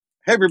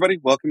Hey, everybody.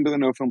 Welcome to the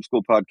No Film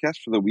School podcast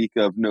for the week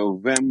of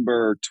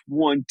November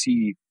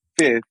 25th,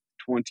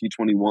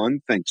 2021,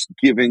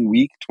 Thanksgiving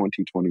week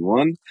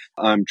 2021.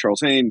 I'm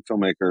Charles Hain,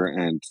 filmmaker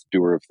and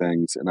doer of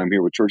things, and I'm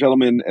here with George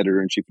Edelman,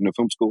 editor-in-chief of No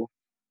Film School.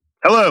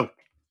 Hello.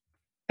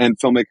 And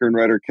filmmaker and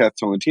writer Kath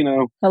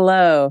Tolentino.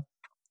 Hello.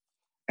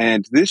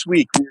 And this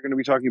week, we're going to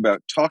be talking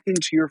about talking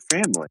to your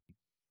family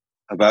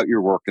about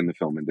your work in the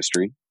film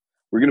industry.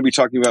 We're going to be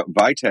talking about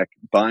Vitek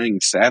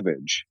buying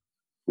Savage,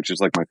 which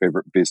is like my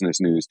favorite business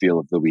news deal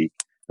of the week.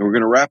 And we're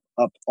going to wrap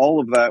up all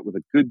of that with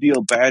a good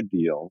deal, bad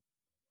deal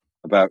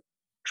about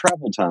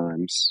travel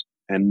times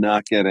and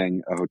not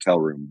getting a hotel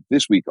room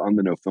this week on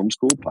the No Film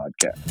School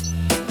podcast.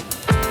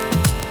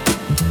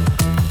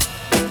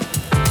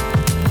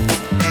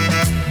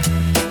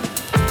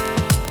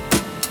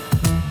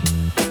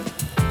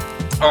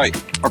 All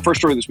right, our first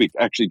story this week.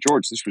 Actually,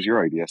 George, this was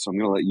your idea, so I'm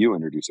going to let you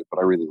introduce it, but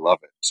I really love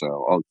it.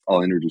 So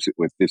I'll introduce it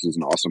with, this is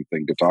an awesome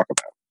thing to talk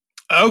about.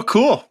 Oh,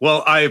 cool.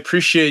 Well, I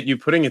appreciate you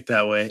putting it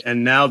that way.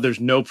 And now there's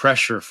no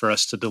pressure for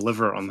us to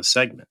deliver on the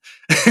segment.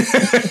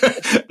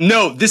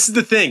 No, this is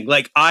the thing.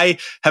 Like, I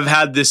have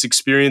had this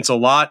experience a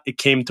lot. It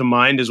came to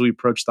mind as we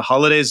approach the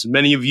holidays.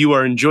 Many of you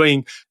are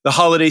enjoying the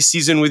holiday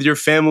season with your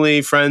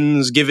family,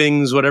 friends,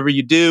 givings, whatever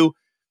you do.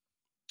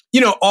 You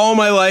know, all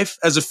my life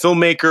as a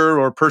filmmaker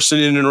or person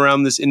in and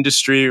around this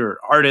industry or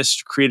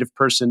artist, creative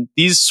person,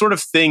 these sort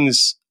of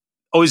things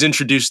always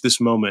introduce this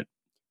moment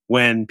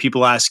when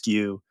people ask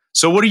you,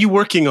 so what are you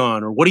working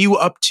on? Or what are you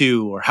up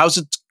to? Or how's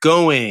it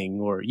going?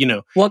 Or, you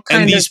know, what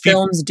kind of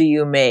films do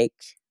you make?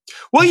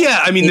 Well,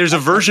 yeah, I mean, there's a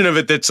version of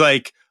it that's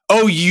like,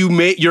 oh,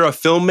 you're a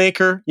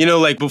filmmaker? You know,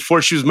 like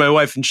before she was my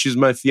wife and she was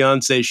my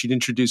fiance, she'd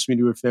introduce me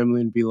to her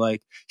family and be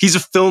like, he's a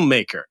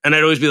filmmaker. And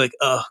I'd always be like,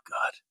 oh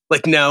God.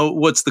 Like, now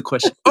what's the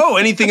question? Oh,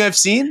 anything I've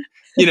seen?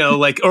 You know,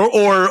 like,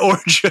 or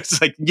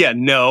just like, yeah,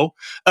 no.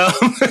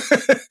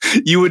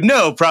 You would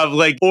know probably,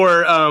 like,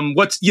 or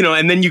what's, you know,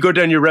 and then you go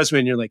down your resume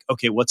and you're like,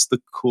 okay, what's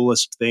the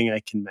coolest thing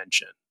I can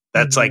mention?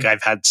 That's like,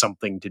 I've had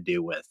something to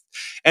do with.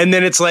 And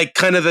then it's like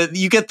kind of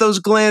you get those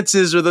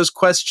glances or those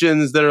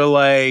questions that are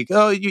like,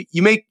 oh,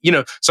 you make, you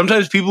know,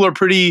 sometimes people are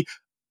pretty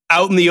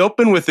out in the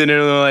open with it,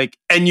 and they're like,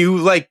 and you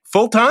like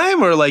full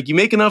time, or like you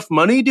make enough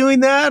money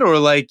doing that, or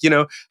like, you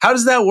know, how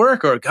does that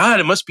work? Or God,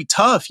 it must be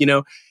tough, you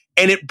know.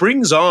 And it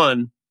brings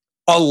on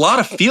a lot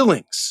of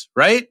feelings,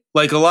 right?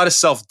 Like a lot of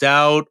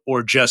self-doubt,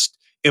 or just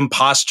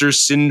imposter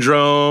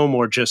syndrome,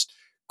 or just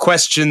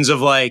questions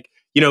of like,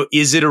 you know,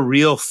 is it a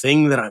real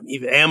thing that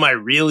am I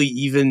really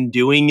even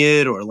doing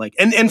it? Or like,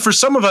 and for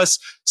some of us,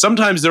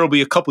 sometimes there'll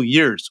be a couple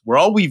years where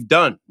all we've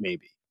done,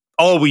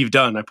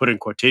 I put in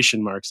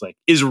quotation marks, like,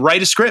 is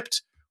write a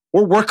script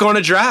or work on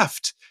a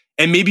draft.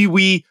 And maybe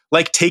we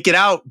like take it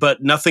out,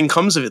 but nothing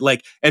comes of it.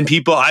 Like, and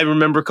people, I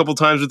remember a couple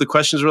times with the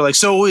questions were like,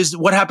 so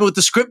what happened with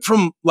the script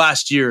from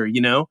last year?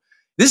 You know,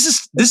 this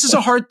is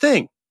a hard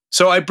thing.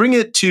 So I bring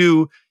it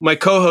to my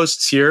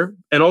co-hosts here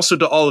and also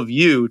to all of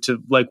you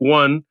to like,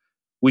 one,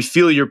 we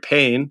feel your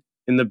pain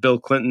in the Bill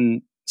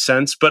Clinton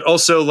sense, but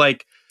also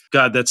like,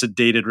 God, that's a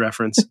dated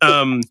reference.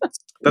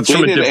 That's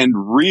dated and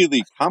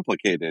really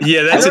complicated.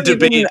 Yeah, that's a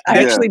debate.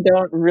 I actually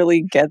don't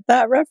really get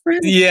that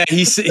reference. Yeah,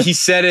 he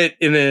said it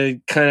in a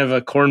kind of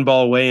a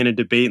cornball way in a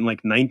debate in like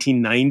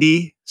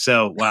 1990.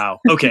 So, wow.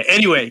 Okay.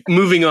 Anyway,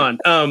 moving on.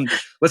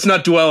 Let's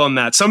not dwell on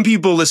that. Some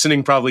people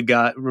listening probably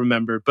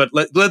remember, but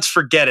let's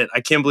forget it. I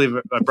can't believe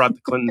I brought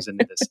the Clintons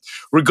into this.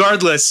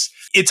 Regardless,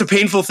 it's a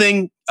painful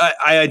thing.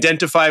 I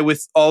identify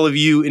with all of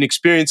you in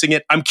experiencing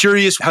it. I'm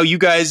curious how you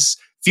guys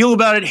feel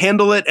about it,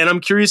 handle it, and I'm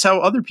curious how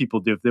other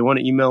people do if they want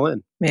to email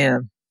in.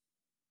 Man,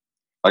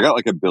 I got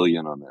like 1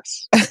 billion on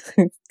this.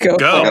 Go. I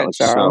got like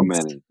so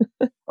many.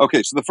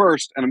 Okay, so the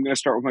first, and I'm going to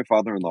start with my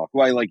father-in-law, who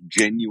I like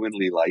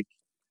genuinely like.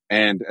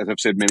 And as I've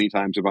said many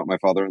times about my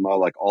father-in-law,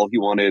 like all he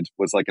wanted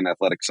was like an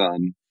athletic son,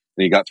 and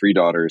he got 3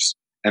 daughters.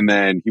 And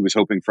then he was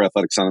hoping for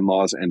athletic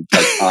son-in-laws, and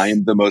like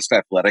I'm the most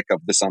athletic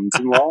of the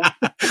sons-in-law,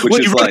 which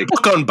is like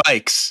on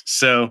bikes.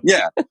 So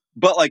yeah,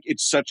 but like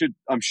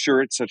I'm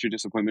sure it's such a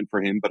disappointment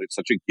for him, but it's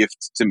such a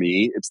gift to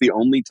me. It's the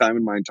only time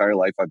in my entire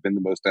life I've been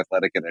the most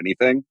athletic at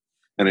anything,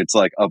 and it's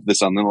like of the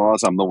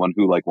son-in-laws, I'm the one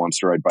who like wants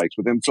to ride bikes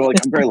with him. So like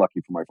I'm very lucky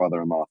for my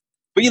father-in-law.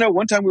 But you know,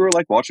 one time we were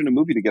like watching a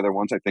movie together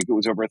once. I think it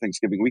was over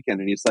Thanksgiving weekend,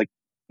 and he's like,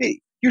 "Hey,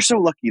 you're so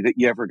lucky that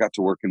you ever got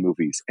to work in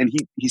movies." And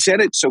he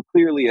said it so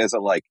clearly as a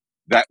like,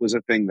 that was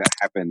a thing that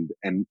happened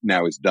and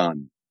now is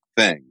done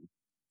thing.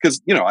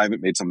 Because, you know, I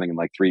haven't made something in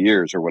like 3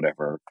 years or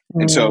whatever.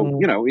 And so,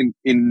 you know,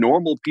 in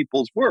normal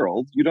people's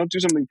world, you don't do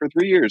something for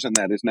 3 years and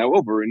that is now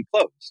over and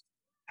closed.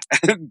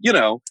 And, you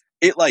know,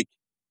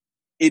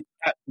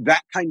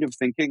 that kind of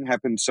thinking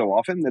happens so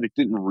often that it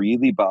didn't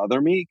really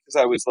bother me, because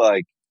I was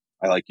like,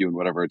 I like you and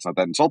whatever, it's not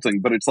that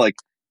insulting, but it's like,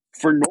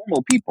 for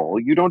normal people,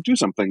 you don't do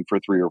something for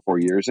 3 or 4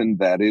 years and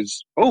that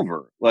is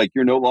over. Like,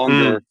 you're no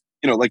longer,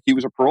 you know, like he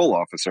was a parole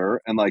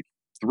officer, and like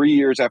 3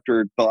 years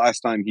after the last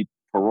time he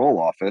parole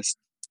officed,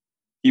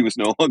 he was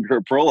no longer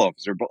a parole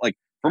officer. But like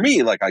for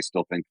me, like I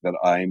still think that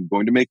I'm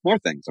going to make more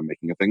things. I'm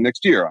making a thing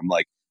next year. I'm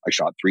like, I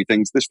shot 3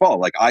 things this fall.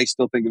 Like I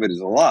still think of it as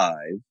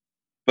alive.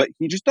 but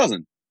he just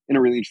doesn't in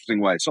a really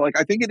interesting way. So like,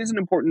 I think it is an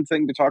important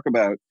thing to talk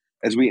about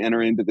as we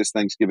enter into this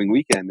Thanksgiving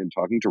weekend and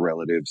talking to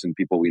relatives and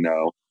people we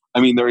know.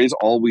 I mean, there is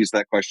always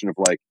that question of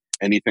like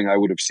anything I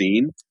would have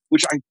seen,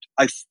 which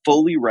I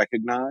fully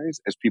recognize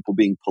as people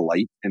being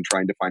polite and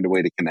trying to find a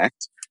way to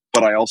connect.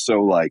 But I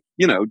also like,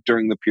 you know,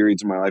 during the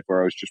periods of my life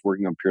where I was just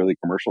working on purely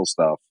commercial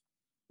stuff,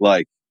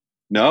 like,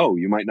 no,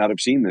 you might not have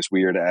seen this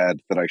weird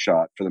ad that I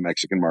shot for the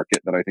Mexican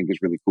market that I think is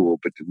really cool,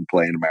 but didn't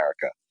play in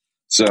America.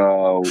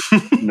 So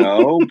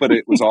no, but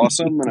it was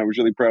awesome. And I was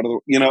really proud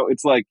of you know,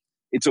 it's like,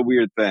 it's a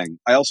weird thing.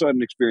 I also had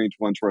an experience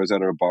once where I was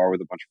out at a bar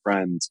with a bunch of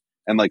friends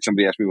and like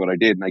somebody asked me what I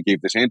did and I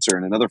gave this answer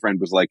and another friend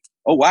was like,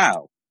 oh,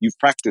 wow, you've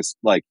practiced.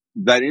 Like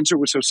that answer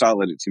was so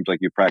solid. It seems like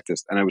you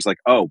practiced. And I was like,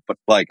 oh, but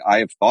like I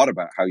have thought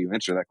about how you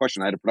answer that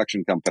question. I had a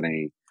production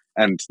company.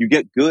 And you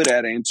get good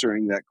at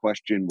answering that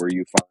question where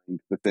you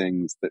find the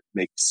things that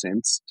make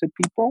sense to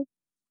people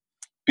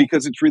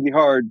because it's really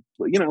hard.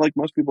 You know, like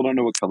most people don't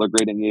know what color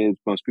grading is.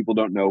 Most people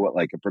don't know what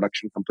like a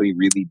production company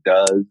really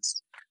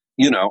does.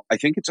 You know, I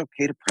think it's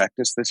okay to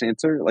practice this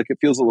answer. Like it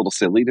feels a little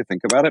silly to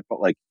think about it,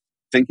 but like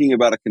thinking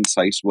about a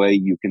concise way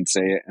you can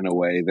say it in a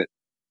way that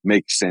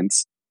makes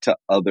sense to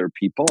other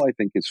people, I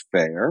think is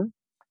fair.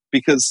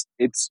 Because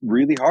it's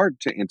really hard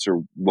to answer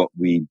what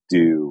we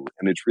do,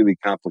 and it's really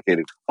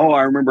complicated. Oh,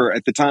 I remember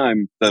at the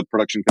time, the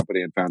production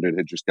company I founded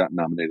had just gotten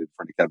nominated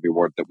for an Academy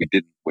Award that we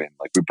didn't win.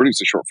 Like, we produced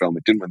a short film,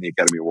 it didn't win the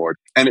Academy Award.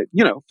 And, it,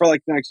 you know, for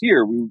like the next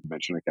year, we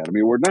mentioned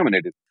Academy Award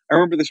nominated. I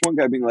remember this one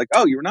guy being like,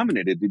 oh, you were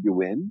nominated, did you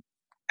win?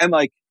 And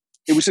like,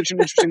 it was such an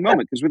interesting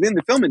moment, because within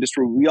the film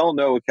industry, we all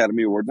know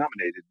Academy Award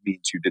nominated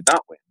means you did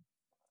not win.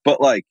 But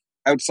like,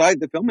 outside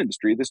the film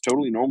industry, this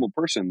totally normal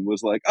person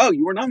was like, oh,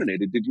 you were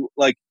nominated, did you?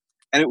 Like,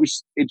 and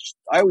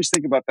I always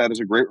think about that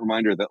as a great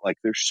reminder that like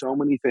there's so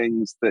many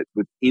things that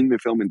within the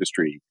film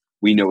industry,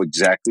 we know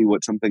exactly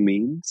what something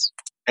means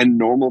and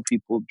normal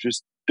people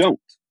just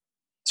don't.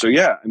 So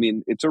yeah, I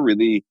mean,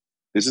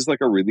 this is like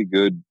a really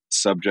good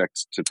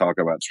subject to talk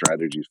about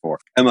strategies for.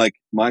 And like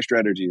my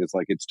strategy is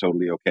like, it's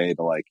totally okay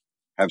to like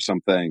have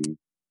something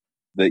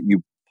that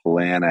you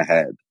plan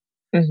ahead.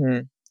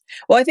 Mm-hmm.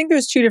 Well, I think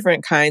there's two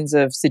different kinds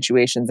of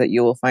situations that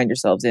you will find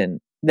yourselves in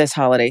this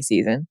holiday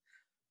season.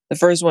 The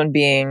first one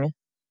being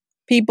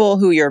people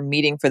who you're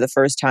meeting for the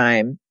first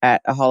time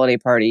at a holiday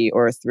party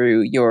or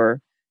through your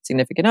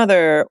significant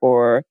other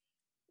or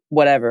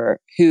whatever,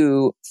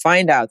 who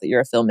find out that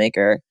you're a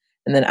filmmaker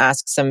and then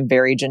ask some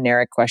very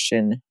generic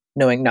question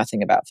knowing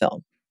nothing about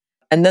film.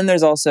 And then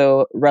there's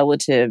also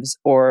relatives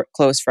or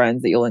close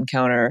friends that you'll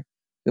encounter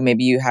who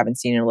maybe you haven't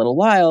seen in a little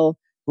while,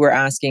 who are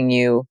asking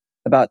you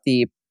about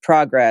the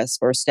progress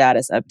or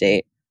status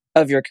update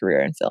of your career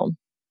in film.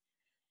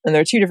 And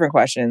there are two different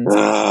questions,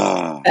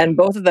 and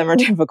both of them are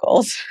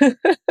difficult.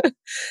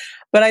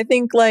 But I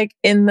think like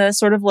in the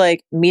sort of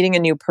like meeting a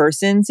new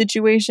person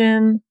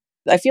situation,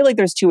 I feel like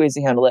there's two ways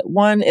to handle it.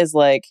 One is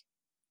like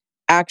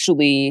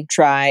actually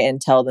try and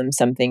tell them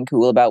something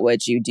cool about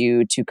what you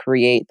do to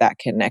create that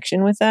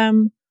connection with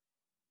them.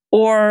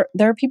 Or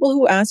there are people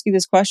who ask you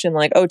this question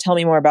like, oh, tell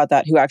me more about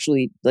that, who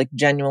actually like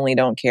genuinely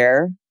don't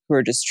care, who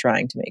are just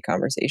trying to make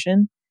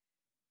conversation.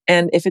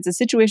 And if it's a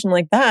situation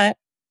like that,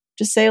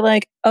 just say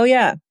like, oh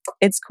yeah,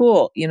 it's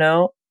cool. You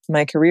know,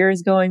 my career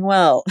is going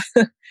well.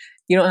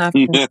 You don't have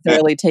to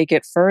necessarily take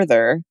it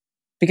further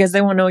because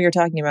they won't know what you're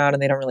talking about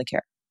and they don't really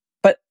care.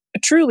 But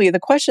truly, the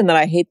question that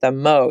I hate the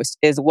most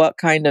is what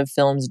kind of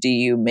films do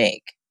you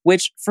make?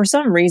 Which for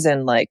some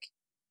reason, like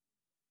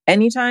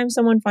anytime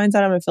someone finds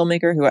out I'm a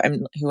filmmaker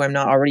who I'm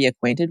not already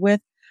acquainted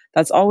with,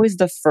 that's always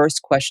the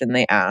first question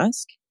they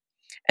ask.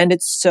 And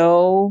it's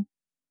so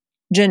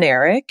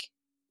generic.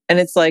 And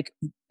it's like,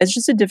 it's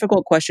just a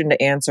difficult question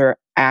to answer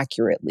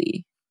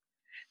accurately.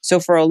 So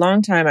for a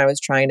long time, I was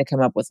trying to come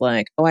up with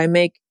like, oh, I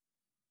make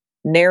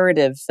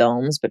narrative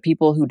films, but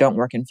people who don't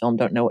work in film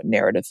don't know what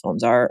narrative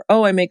films are.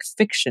 Oh, I make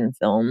fiction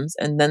films.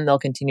 And then they'll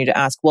continue to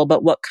ask, well,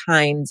 but what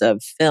kinds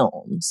of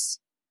films?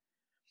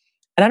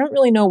 And I don't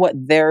really know what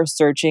they're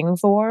searching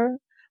for,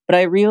 but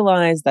I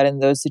realize that in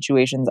those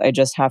situations, I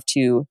just have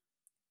to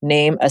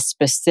name a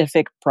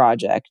specific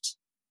project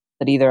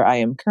that either I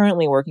am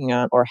currently working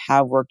on or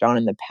have worked on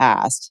in the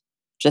past,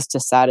 just to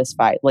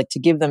satisfy, like to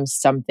give them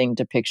something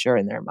to picture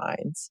in their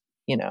minds,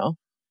 you know?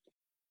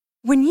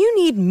 When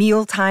you need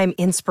mealtime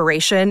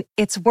inspiration,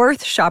 it's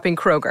worth shopping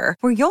Kroger,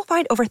 where you'll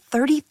find over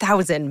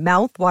 30,000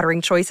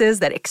 mouth-watering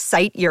choices that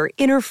excite your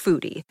inner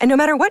foodie. And no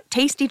matter what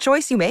tasty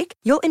choice you make,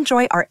 you'll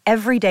enjoy our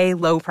everyday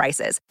low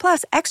prices,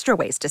 plus extra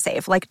ways to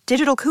save, like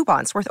digital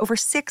coupons worth over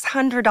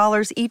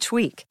 $600 each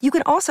week. You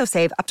can also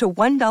save up to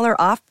 $1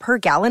 off per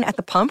gallon at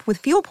the pump with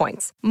fuel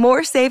points.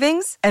 More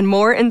savings and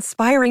more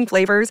inspiring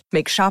flavors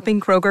make shopping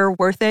Kroger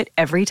worth it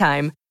every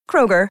time.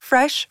 Kroger,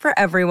 fresh for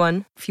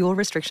everyone. Fuel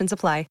restrictions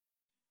apply.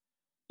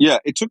 Yeah,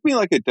 it took me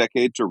like a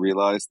decade to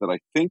realize that I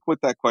think what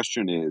that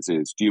question is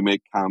do you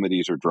make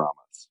comedies or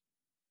dramas?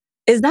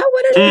 Is that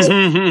what it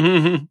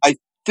is? I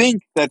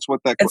think that's what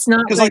that It's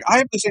not because like I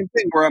have the same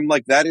thing where I'm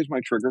like, that is my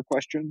trigger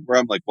question, where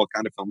I'm like, what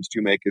kind of films do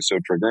you make is so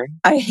triggering?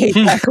 I hate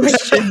that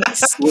question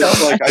so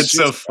like, much. It's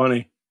so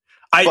funny.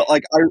 But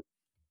like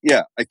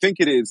I think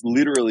it is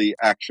literally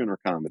action or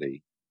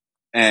comedy,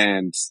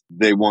 and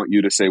they want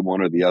you to say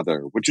one or the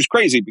other, which is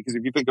crazy because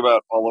if you think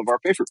about all of our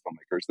favorite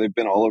filmmakers, they've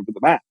been all over the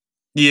map.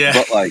 Yeah.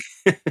 But like,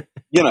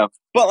 you know,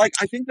 but like,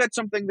 I think that's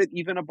something that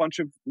even a bunch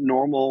of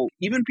normal,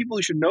 even people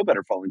who should know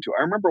better fall into.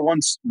 I remember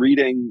once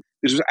reading,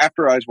 this was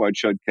after Eyes Wide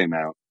Shut came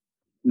out.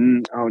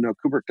 Oh no,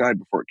 Kubrick died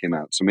before it came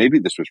out. So maybe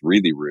this was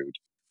really rude.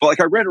 But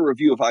like, I read a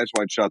review of Eyes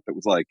Wide Shut that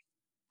was like,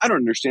 I don't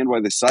understand why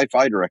this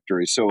sci-fi director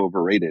is so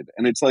overrated.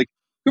 And it's like,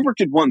 Kubrick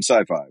did one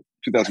sci-fi,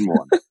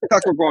 2001.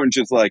 Clockwork Orange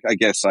is like, I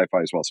guess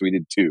sci-fi as well. So he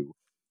did two.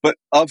 But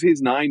of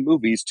his 9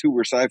 movies, 2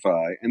 were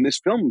sci-fi. And this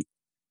film,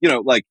 you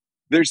know, like,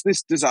 there's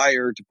this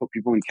desire to put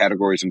people in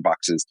categories and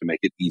boxes to make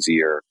it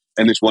easier.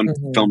 And this one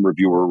film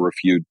reviewer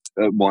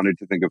wanted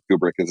to think of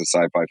Kubrick as a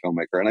sci-fi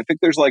filmmaker. And I think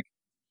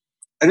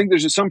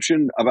there's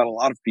assumption about a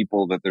lot of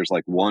people that there's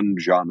like one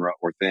genre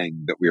or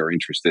thing that we are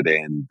interested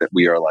in, that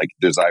we are like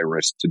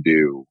desirous to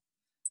do.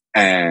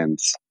 And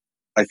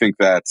I think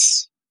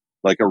that's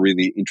like a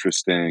really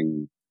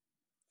interesting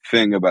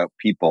thing about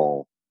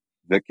people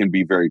that can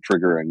be very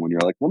triggering when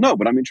you're like, well, no,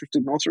 but I'm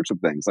interested in all sorts of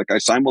things. Like I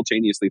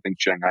simultaneously think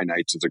Shanghai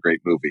Nights is a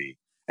great movie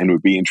and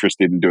would be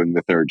interested in doing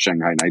the 3rd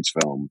Shanghai Nights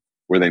film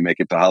where they make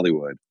it to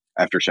Hollywood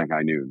after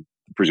Shanghai Noon,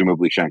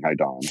 presumably Shanghai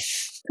Dawn.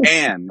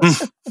 And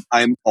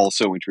I'm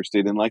also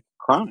interested in like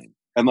crime.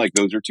 And like,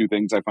 those are 2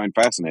 things I find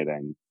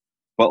fascinating.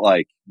 But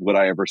like, would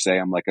I ever say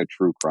I'm like a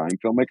true crime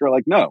filmmaker?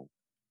 Like, no.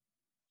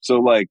 So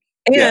like,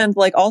 and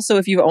like also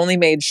if you've only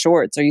made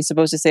shorts, are you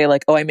supposed to say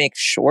like, oh, I make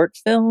short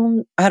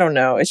film? I don't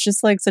know. It's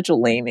just like such a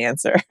lame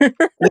answer.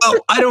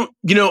 Well,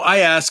 I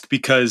ask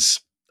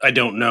because I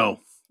don't know.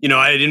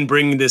 I didn't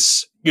bring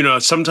this,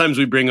 sometimes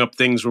we bring up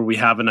things where we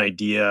have an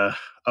idea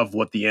of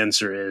what the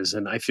answer is.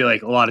 And I feel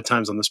like a lot of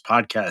times on this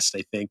podcast,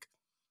 I think,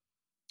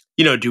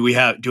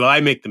 do I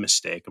make the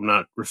mistake? I'm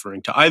not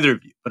referring to either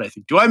of you, but I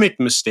think, do I make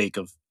the mistake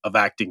of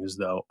acting as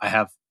though I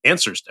have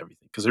answers to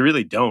everything? Because I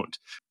really don't.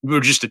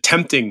 We're just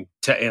attempting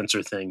to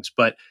answer things.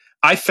 But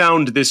I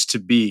found this to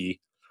be,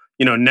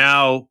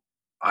 now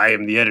I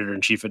am the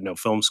editor-in-chief at No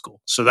Film School.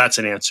 So that's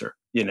an answer,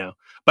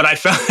 But I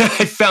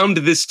found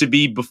this to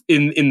be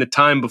in the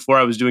time before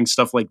I was doing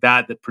stuff like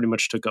that pretty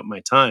much took up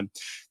my time.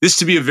 This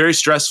to be a very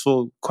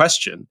stressful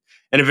question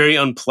and a very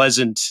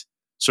unpleasant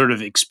sort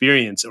of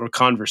experience or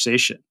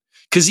conversation.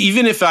 Because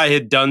even if I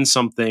had done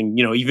something,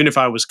 even if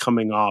I was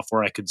coming off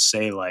where I could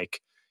say like,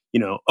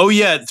 oh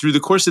yeah, through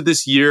the course of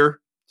this year,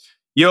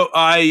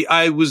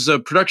 I was a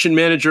production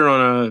manager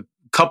on a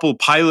couple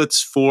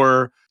pilots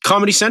for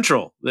Comedy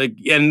Central.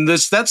 And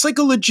that's like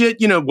a legit,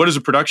 what is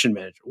a production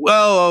manager?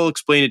 Well, I'll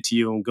explain it to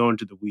you and go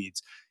into the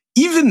weeds.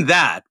 Even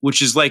that,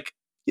 which is like,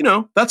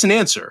 that's an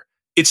answer.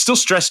 It still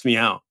stressed me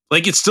out.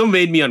 Like it still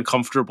made me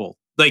uncomfortable.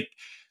 Like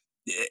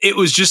it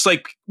was just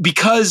like,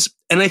 because,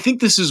 and I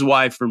think this is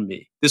why for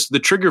me, the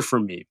trigger for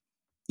me,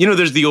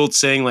 there's the old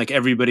saying, like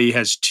everybody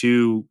has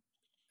 2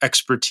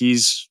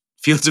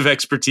 fields of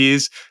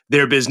expertise,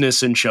 their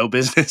business and show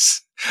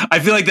business. I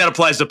feel like that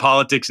applies to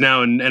politics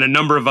now and a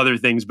number of other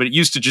things, but it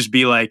used to just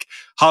be like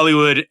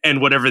Hollywood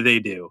and whatever they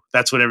do.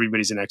 That's what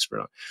everybody's an expert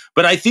on.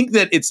 But I think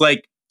that it's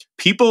like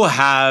people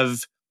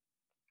have,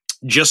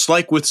 just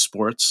like with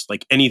sports,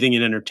 like anything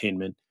in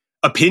entertainment,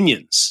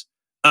 opinions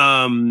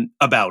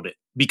about it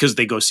because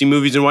they go see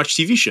movies and watch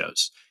TV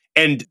shows.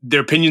 And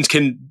their opinions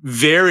can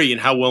vary in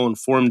how well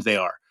informed they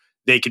are.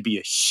 They could be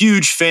a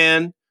huge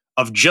fan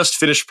of just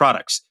finished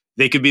products.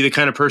 They could be the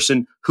kind of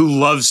person who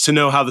loves to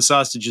know how the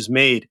sausage is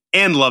made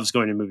and loves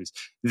going to movies.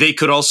 They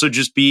could also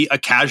just be a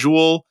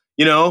casual,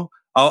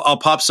 I'll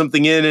pop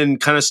something in and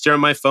kind of stare at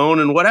my phone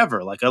and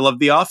whatever. Like I love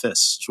The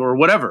Office or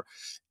whatever.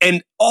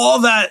 And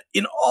all that,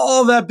 in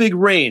all that big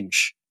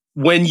range,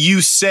 when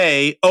you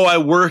say, oh, I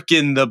work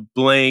in the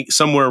blank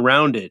somewhere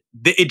around it,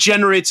 it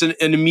generates an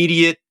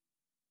immediate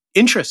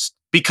interest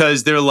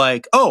because they're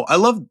like, oh, I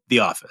love The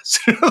Office,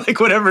 like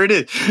whatever it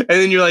is. And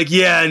then you're like,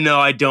 yeah, no,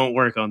 I don't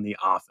work on The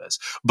Office,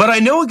 but I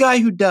know a guy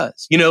who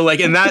does, like,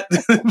 and that,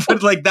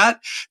 but like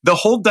that, the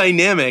whole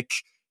dynamic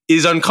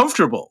is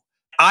uncomfortable.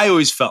 I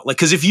always felt like,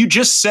 because if you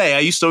just say, I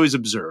used to always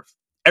observe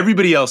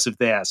everybody else, if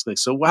they ask, like,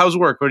 so how's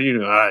work? What do you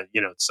do?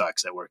 It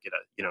sucks. I work at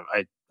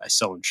I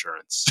sell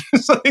insurance,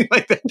 something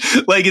like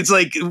that. Like, it's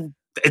like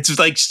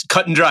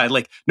cut and dry.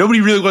 Like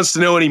nobody really wants to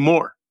know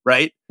anymore.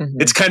 Right.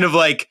 Mm-hmm. It's kind of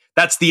like,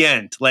 that's the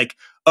end. Like,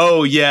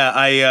 oh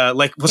yeah,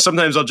 well,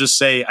 sometimes I'll just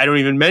say, I don't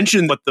even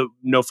mention what the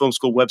No Film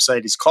School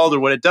website is called or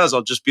what it does.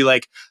 I'll just be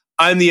like,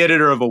 I'm the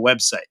editor of a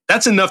website.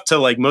 That's enough to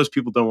like, most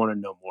people don't want to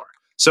know more.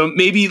 So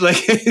maybe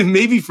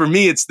maybe for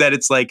me,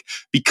 it's like,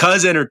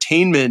 because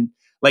entertainment,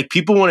 like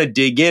people want to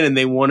dig in and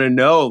they want to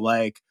know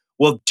like,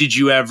 well, did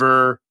you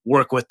ever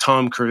work with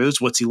Tom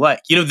Cruise? What's he like?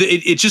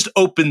 It just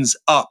opens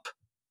up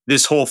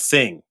this whole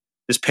thing,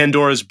 this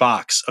Pandora's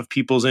box of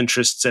people's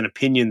interests and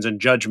opinions and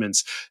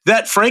judgments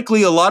that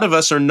frankly, a lot of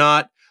us are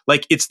not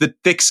like, it's the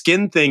thick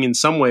skin thing in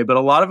some way, but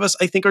a lot of us,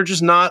 I think, are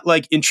just not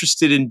like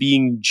interested in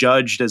being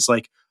judged as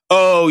like,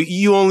 oh,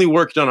 you only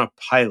worked on a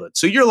pilot.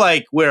 So you're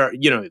like, where,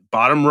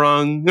 bottom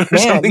rung or Man,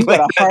 something you like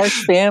got a that.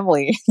 harsh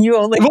family. You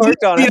only Well,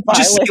 worked on a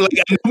just pilot.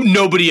 say,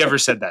 nobody ever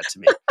said that to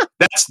me.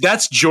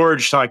 That's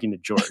George talking to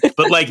George.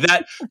 But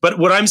but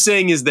what I'm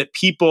saying is that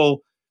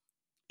people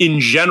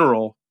in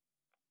general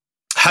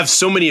have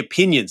so many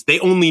opinions. They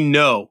only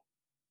know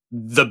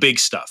the big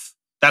stuff.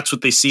 That's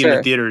what they see in the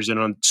Sure. theaters and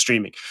on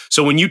streaming.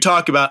 So when you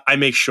talk about I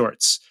make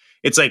shorts,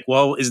 it's like,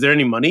 well, is there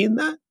any money in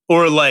that?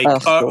 Or how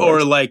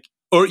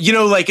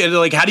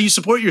do you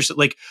support yourself?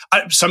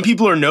 Some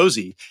people are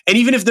nosy, and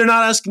even if they're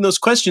not asking those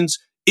questions,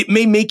 it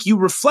may make you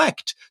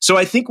reflect. So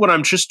I think what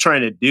I'm just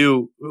trying to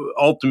do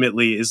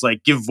ultimately is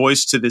give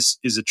voice to this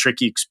is a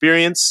tricky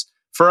experience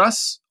for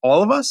us,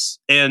 all of us.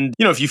 And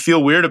if you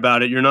feel weird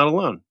about it, you're not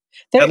alone.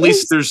 At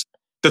least there's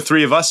the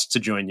three of us to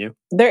join you.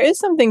 There is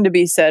something to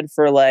be said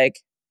for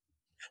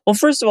well,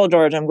 first of all,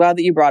 George, I'm glad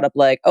that you brought up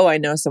oh, I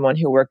know someone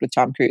who worked with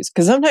Tom Cruise,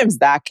 because sometimes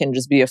that can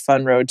just be a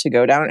fun road to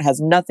go down. It has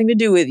nothing to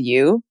do with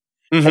you,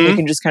 and we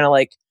can just kind of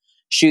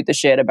shoot the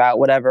shit about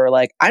whatever.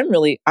 I'm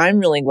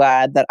really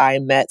glad that I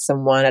met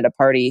someone at a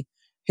party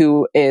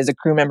who is a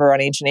crew member on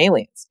Ancient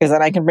Aliens, because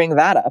then I can bring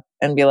that up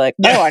and be like,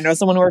 oh, I know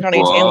someone who worked on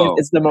Ancient Aliens.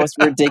 It's the most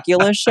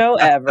ridiculous show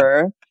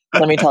ever.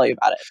 Let me tell you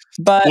about it.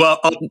 But well,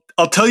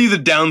 I'll tell you the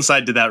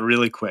downside to that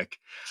really quick.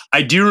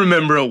 I do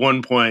remember at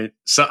one point,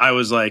 so I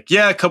was like,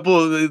 yeah, a couple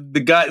of the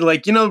guy,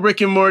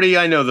 Rick and Morty,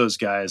 I know those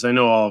guys. I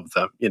know all of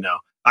them,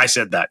 I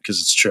said that because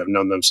it's true. I've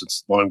known them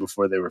since long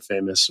before they were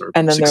famous or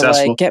and then successful.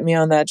 They're like, get me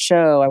on that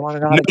show. I want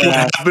an autograph. No,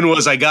 what happened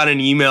was I got an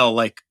email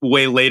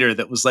way later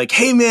that was like,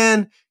 hey,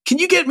 man, can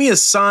you get me a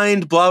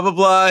signed blah, blah,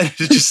 blah? It's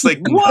just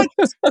what?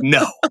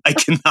 No, I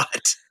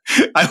cannot.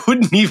 I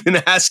wouldn't even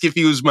ask if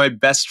he was my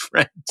best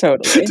friend.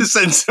 Totally. To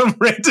send some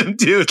random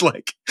dude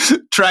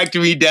tracked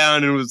me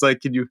down and was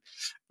like, can you...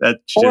 Even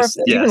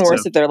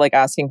worse, if they're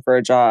asking for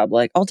a job,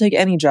 I'll take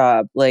any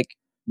job.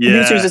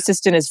 Producer's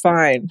assistant is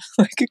fine.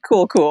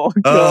 Cool, go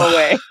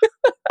away.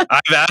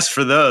 I've asked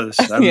for those.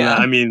 But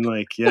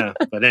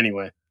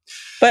anyway.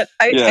 But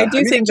I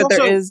do think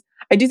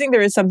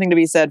there is something to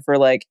be said for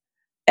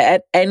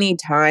at any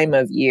time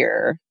of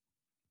year,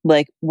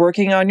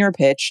 working on your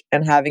pitch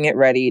and having it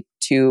ready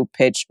to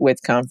pitch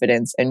with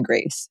confidence and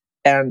grace.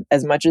 And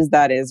as much as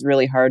that is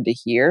really hard to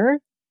hear,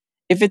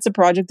 if it's a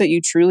project that you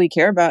truly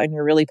care about and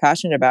you're really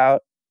passionate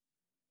about,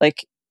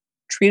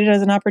 treat it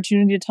as an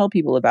opportunity to tell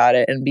people about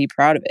it and be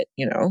proud of it,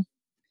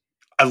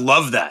 I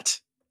love that.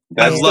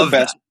 That's the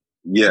best.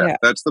 Yeah,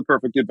 that's the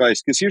perfect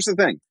advice. Because here's the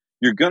thing.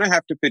 You're going to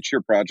have to pitch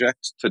your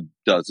project to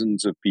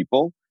dozens of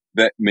people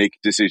that make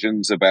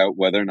decisions about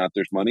whether or not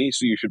there's money.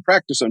 So you should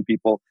practice on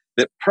people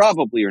that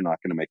probably are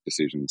not going to make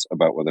decisions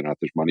about whether or not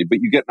there's money.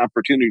 But you get an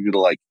opportunity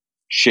to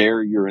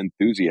share your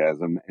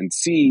enthusiasm and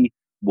see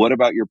what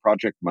about your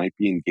project might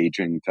be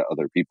engaging to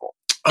other people.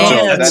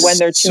 And when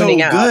they're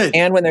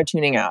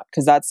tuning out,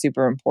 because that's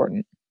super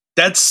important.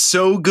 That's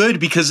so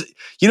good because,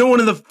 one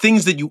of the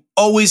things that you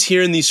always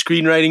hear in these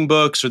screenwriting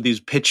books or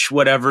these pitch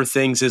whatever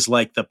things is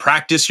the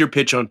practice your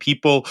pitch on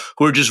people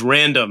who are just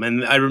random.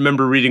 And I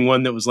remember reading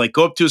one that was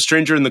go up to a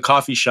stranger in the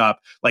coffee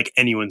shop,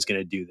 anyone's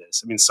going to do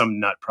this. I mean, some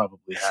nut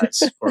probably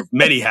has, or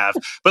many have,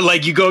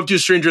 but you go up to a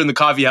stranger in the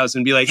coffee house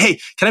and be like, hey,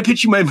 can I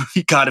pitch you my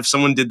movie? God, if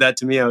someone did that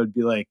to me, I would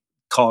be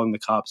calling the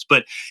cops.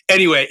 But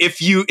anyway,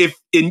 if you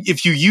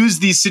use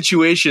these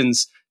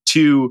situations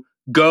to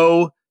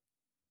go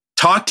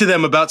talk to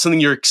them about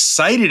something you're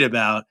excited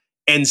about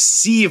and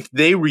see if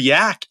they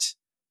react,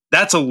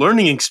 that's a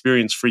learning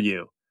experience for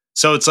you.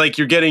 So it's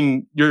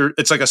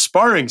it's like a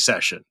sparring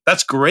session.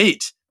 That's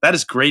great. That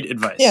is great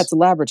advice. Yeah, it's a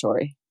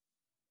laboratory.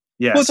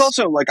 Yes. Well, it's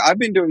also I've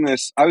been doing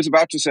this. I was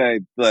about to say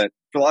that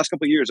for the last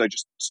couple of years, I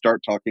just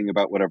start talking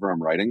about whatever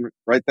I'm writing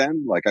right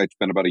then. I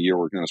spent about a year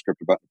working on a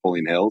script about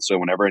Napoleon Hill. So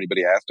whenever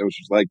anybody asked, I was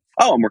just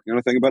oh, I'm working on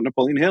a thing about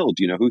Napoleon Hill.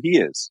 Do you know who he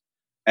is?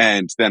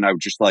 And then I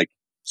would just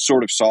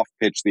sort of soft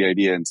pitch the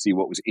idea and see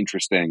what was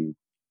interesting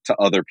to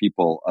other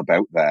people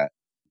about that.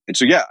 And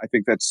so, yeah, I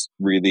think that's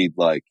really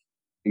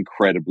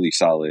incredibly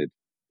solid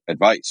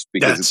advice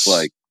because it's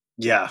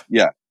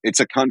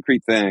a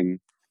concrete thing.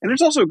 And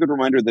it's also a good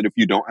reminder that if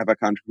you don't have a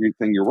concrete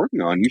thing you're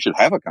working on, you should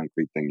have a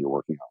concrete thing you're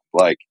working on.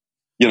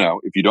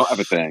 If you don't have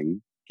a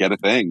thing, get a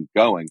thing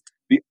going.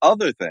 The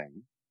other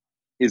thing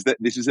is that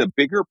this is a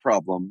bigger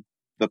problem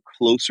the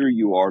closer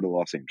you are to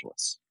Los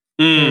Angeles.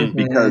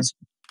 Mm-hmm.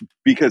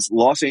 Because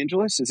Los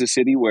Angeles is a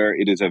city where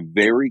it is a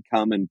very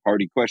common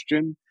party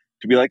question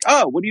to be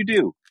oh, what do you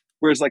do?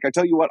 Whereas, I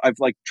tell you what, I've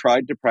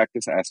tried to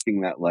practice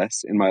asking that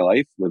less in my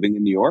life living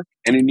in New York.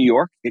 And in New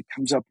York, it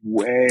comes up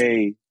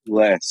way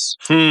less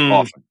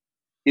often.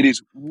 It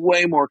is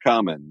way more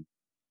common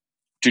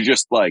to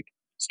just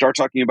start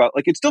talking about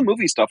it's still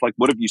movie stuff.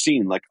 What have you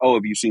seen? Oh,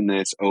 have you seen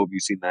this? Oh, have you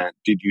seen that?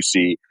 Did you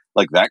see?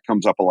 That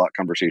comes up a lot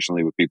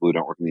conversationally with people who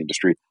don't work in the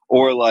industry.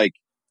 Or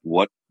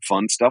what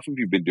fun stuff have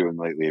you been doing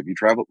lately? Have you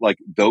traveled?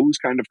 Those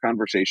kind of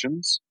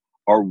conversations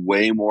are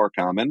way more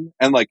common.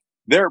 And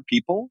there are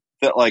people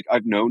that like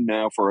I've known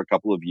now for a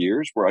couple of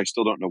years where I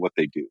still don't know what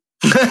they do.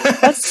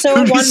 That's so It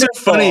would be wonderful.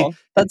 so funny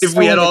That's if so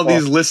we had all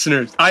wonderful. these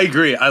listeners. I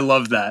agree. I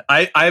love that.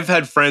 I've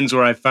had friends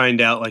where I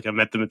find out, like I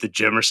met them at the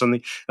gym or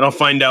something, and I'll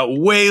find out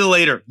way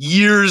later,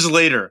 years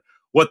later,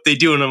 what they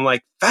do, and I'm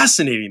like,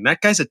 fascinating.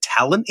 That guy's a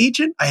talent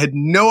agent. I had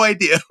no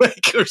idea,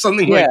 like, or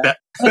something Yeah. like that.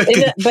 But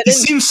Like, he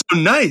seems so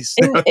nice.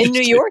 in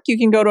New York, you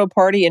can go to a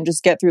party and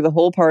just get through the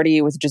whole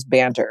party with just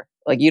banter.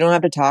 Like you don't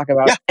have to talk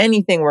about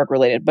anything work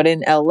related. But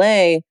in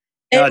LA,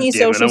 God any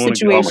damn it, I social wanna go.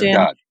 situation, Oh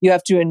my God. you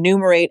have to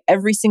enumerate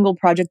every single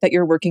project that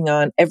you're working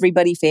on,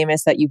 everybody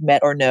famous that you've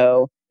met or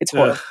know. It's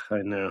horrible. Ugh,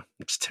 I know.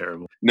 It's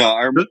terrible. No,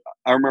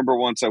 I remember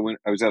once I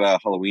was at a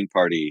Halloween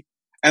party,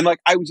 and like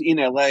I was in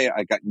LA,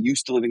 I got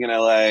used to living in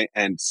LA,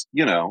 and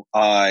you know, so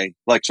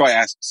I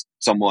asked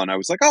someone, I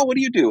was like, "Oh, what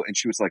do you do?" And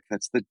she was like,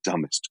 "That's the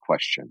dumbest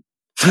question."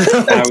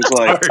 And I was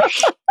like,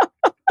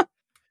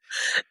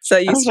 So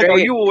you like, "Are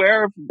you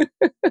aware of?"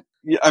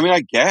 Yeah, I mean, I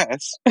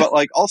guess, but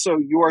like, also,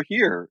 you are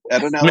here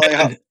at an LA,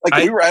 Man,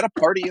 we were at a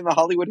party in the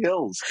Hollywood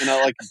Hills, in a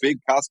like big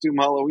costume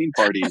Halloween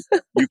party.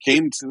 You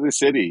came to the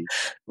city.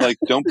 Like,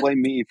 don't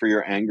blame me for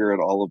your anger at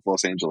all of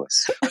Los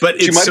Angeles. but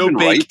She it's might have so been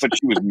right, baked. but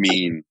she was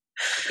mean.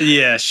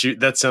 Yeah, shoot,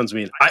 that sounds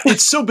mean.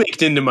 It's so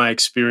baked into my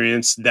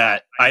experience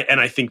that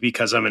I think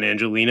because I'm an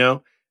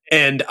Angelino,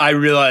 and I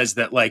realize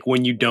that like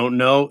when you don't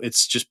know,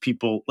 it's just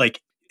people like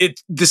it.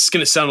 This is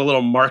going to sound a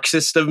little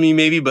Marxist of me,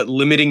 maybe, but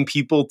limiting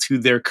people to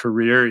their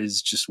career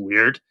is just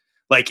weird.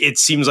 Like it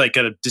seems like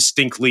a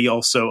distinctly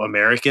also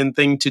American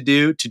thing to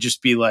do, to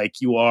just be like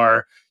you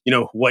are, you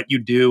know, what you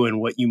do and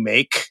what you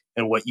make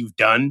and what you've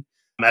done,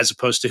 as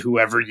opposed to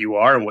whoever you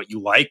are and what you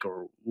like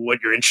or what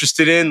you're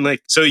interested in.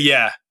 Like, so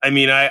yeah, I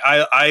mean,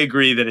 I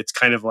agree that it's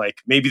kind of like,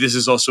 maybe this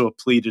is also a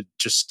plea to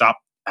just stop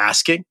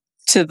asking.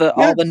 To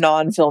all the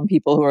non-film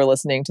people who are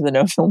listening to the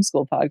No Film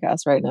School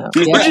podcast right now.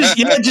 Or Yeah.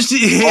 I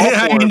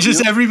mean, just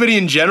you. everybody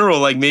in general,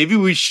 like maybe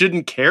we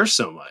shouldn't care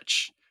so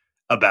much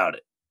about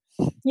it.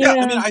 Yeah,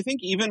 I mean, I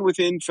think even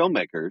within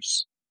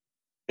filmmakers,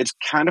 it's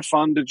kind of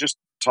fun to just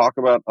talk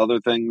about other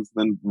things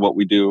than what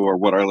we do or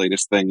what our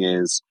latest thing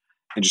is,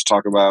 and just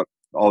talk about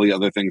all the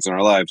other things in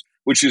our lives,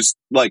 which is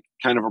like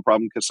kind of a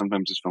problem because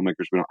sometimes as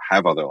filmmakers we don't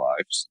have other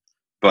lives,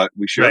 but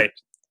we should. Right.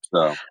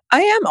 So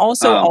I am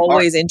also all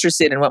always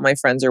interested in what my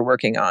friends are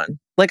working on.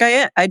 Like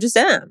I just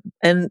am,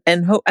 and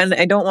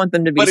I don't want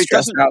them to be But it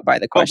stressed doesn't. out by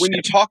the But question. when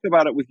you talk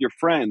about it with your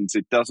friends,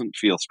 it doesn't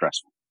feel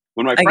stressful.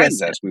 When my I friends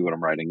guess ask me what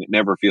I'm writing, it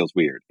never feels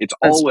weird. It's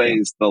That's true.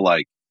 always the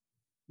like,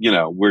 you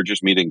know, we're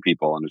just meeting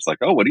people, and it's like,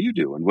 oh, what do you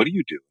do, and what do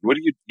you do, what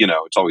do you, you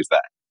know, it's always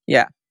that.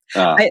 Yeah.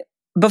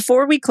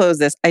 Before we close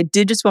this, I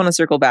did just want to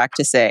circle back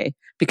to say,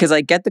 because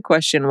I get the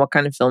question, what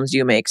kind of films do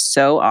you make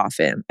so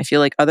often? I feel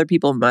like other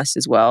people must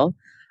as well.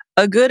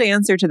 A good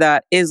answer to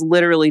that is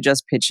literally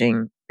just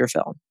pitching your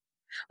film.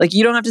 Like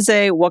you don't have to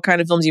say what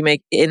kind of films you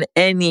make in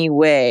any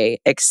way,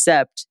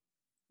 except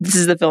this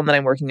is the film that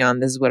I'm working on.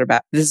 This is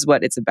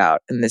what it's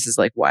about. And this is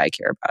like why I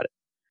care about it.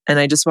 And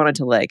I just wanted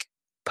to like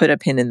put a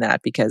pin in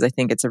that because I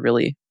think it's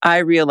I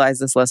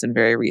realized this lesson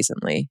very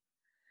recently.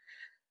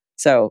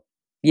 So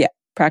yeah,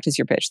 practice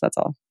your pitch. That's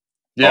all.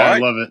 Yeah, All right.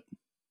 I love it.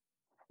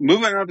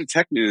 Moving on to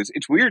tech news.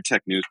 It's weird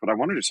tech news, but I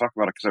wanted to talk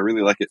about it because I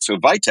really like it. So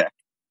Vitek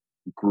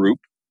Group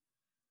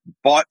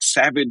bought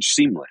Savage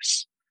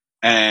Seamless.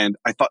 And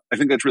I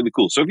think that's really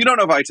cool. So if you don't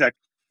know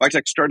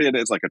Vitek started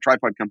as like a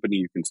tripod company.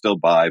 You can still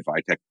buy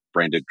Vitek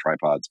branded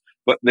tripods,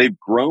 but they've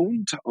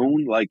grown to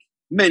own like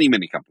many,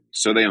 many companies.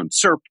 So they own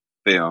SERP,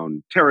 they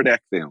own Teradek,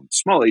 they own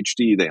Small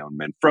HD, they own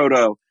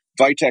Manfrotto.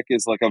 Vitek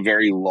is like a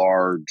very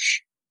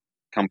large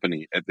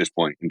company at this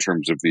point in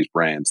terms of these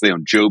brands. They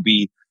own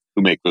Joby,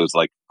 who make those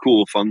like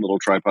cool, fun little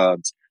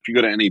tripods. If you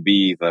go to NAB,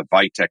 the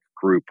Vitek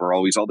group are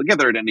always all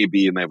together at NAB,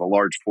 and they have a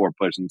large floor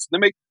presence. They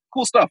make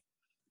cool stuff.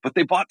 But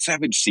they bought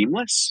Savage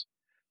Seamless,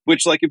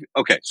 which so if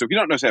you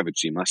don't know Savage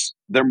Seamless,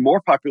 they're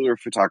more popular with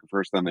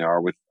photographers than they are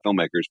with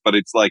filmmakers. But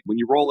it's like when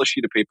you roll a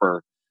sheet of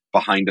paper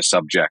behind a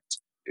subject,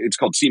 it's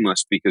called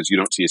seamless because you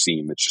don't see a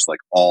seam. It's just like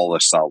all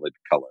a solid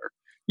color.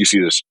 You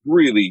see this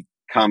really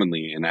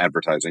commonly in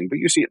advertising, but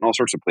you see it in all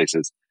sorts of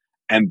places.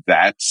 And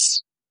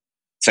that's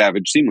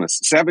Savage Seamless.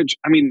 Savage,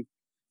 I mean,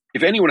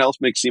 if anyone else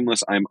makes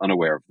Seamless, I'm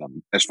unaware of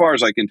them. As far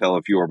as I can tell,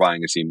 if you are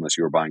buying a Seamless,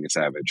 you are buying a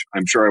Savage.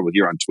 I'm sure I will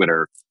hear on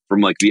Twitter from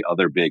like the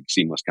other big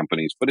Seamless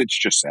companies, but it's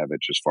just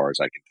Savage as far as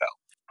I can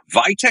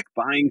tell. Vitek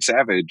buying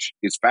Savage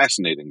is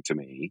fascinating to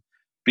me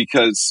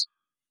because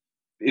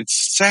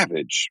it's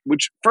Savage,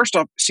 which first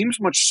off seems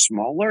much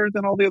smaller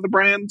than all the other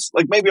brands.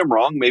 Like maybe I'm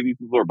wrong. Maybe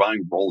people are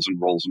buying rolls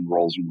and rolls and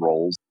rolls and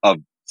rolls of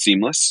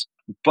Seamless,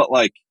 but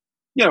like,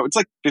 you know, it's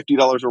like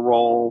 $50 a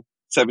roll.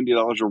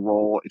 $70 a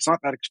roll. It's not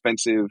that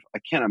expensive.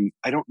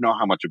 I don't know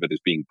how much of it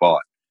is being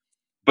bought.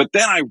 But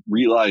then I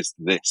realized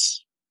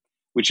this,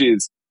 which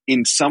is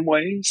in some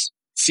ways,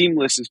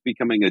 Seamless is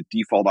becoming a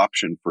default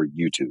option for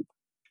YouTube.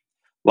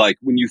 Like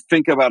when you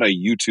think about a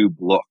YouTube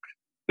look,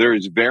 there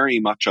is very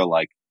much a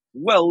like,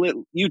 well-lit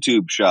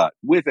YouTube shot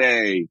with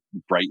a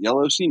bright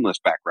yellow Seamless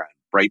background,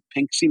 bright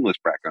pink Seamless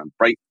background,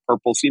 bright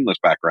purple Seamless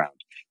background.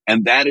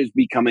 And that is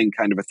becoming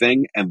kind of a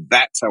thing. And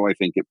that's how I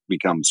think it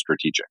becomes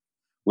strategic.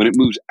 When it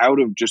moves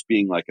out of just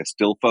being like a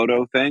still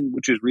photo thing,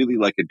 which is really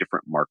like a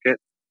different market.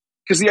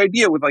 Because the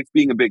idea with like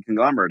being a big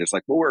conglomerate is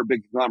like, well, we're a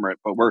big conglomerate,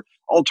 but we're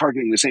all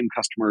targeting the same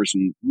customers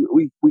and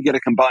we get a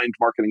combined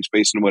marketing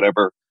space and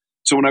whatever.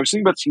 So when I was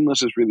thinking about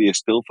Seamless as really a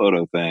still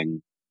photo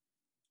thing,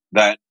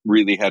 that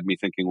really had me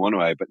thinking one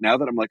way. But now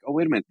that I'm like, oh,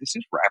 wait a minute, this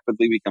is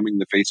rapidly becoming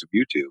the face of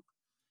YouTube.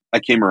 I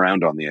came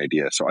around on the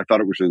idea. So I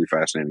thought it was really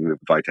fascinating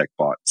that Vitek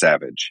bought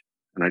Savage.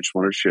 And I just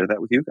wanted to share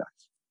that with you guys.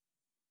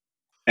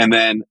 And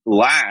then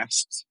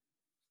last,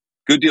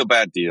 good deal,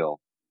 bad deal.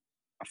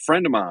 A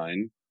friend of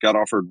mine got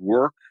offered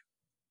work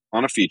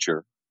on a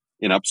feature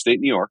in upstate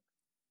New York.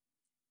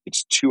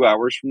 It's 2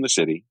 hours from the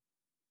city,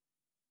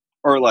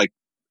 or like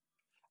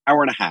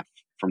hour and a half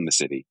from the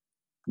city.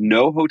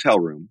 No hotel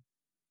room.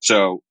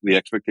 So the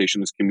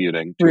expectation is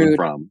commuting to and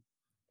from.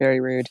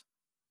 Very rude.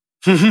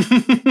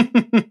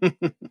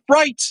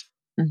 Right.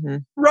 Mm-hmm.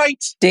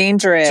 Right.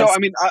 Dangerous. So, I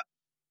mean,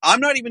 I'm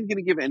not even going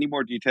to give any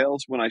more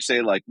details when I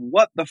say, like,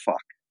 what the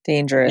fuck?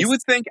 Dangerous. You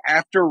would think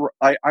after,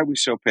 I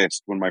was so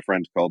pissed when my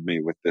friends called me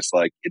with this,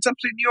 like, it's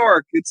upstate New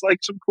York. It's like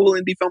some cool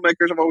indie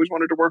filmmakers I've always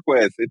wanted to work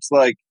with. It's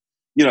like,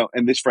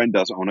 and this friend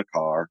does own a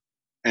car.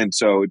 And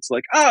so it's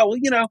like, oh,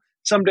 well,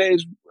 some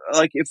days,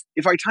 like,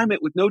 if I time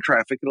it with no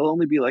traffic, it'll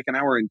only be like an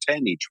hour and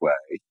 10 each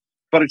way.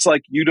 But it's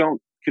like, you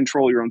don't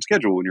control your own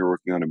schedule when you're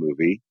working on a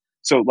movie.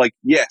 So, like,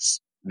 yes,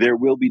 there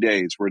will be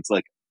days where it's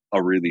like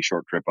a really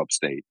short trip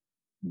upstate.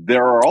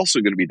 There are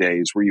also going to be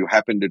days where you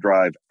happen to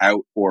drive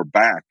out or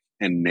back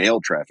and nail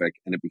traffic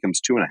and it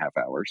becomes 2.5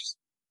 hours.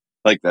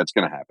 Like, that's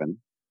going to happen.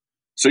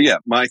 So yeah,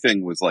 my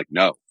thing was like,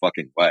 no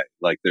fucking way.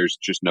 Like, there's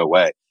just no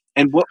way.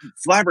 And what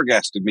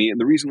flabbergasted me, and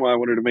the reason why I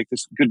wanted to make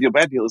this good deal,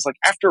 bad deal, is like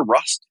after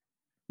Rust,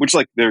 which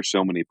like there's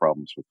so many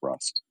problems with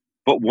Rust.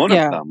 But one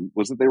of them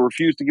was that they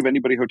refused to give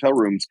anybody hotel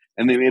rooms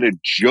and they made a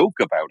joke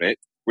about it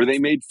where they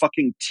made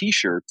fucking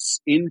t-shirts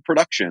in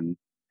production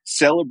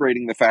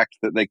celebrating the fact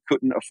that they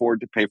couldn't afford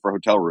to pay for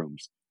hotel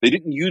rooms. They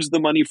didn't use the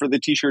money for the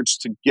t-shirts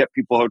to get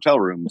people hotel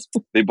rooms.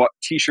 They bought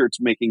t-shirts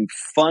making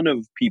fun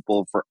of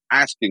people for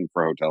asking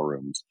for hotel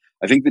rooms.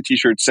 I think the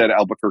t-shirt said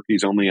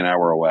Albuquerque's only an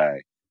hour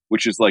away,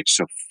 which is like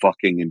so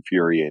fucking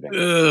infuriating.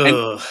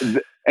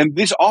 And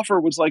this offer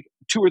was like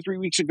 2 or 3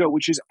 weeks ago,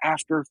 which is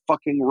after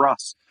fucking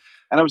Rust.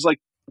 And I was like,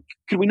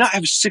 could we not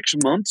have 6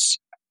 months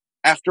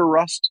after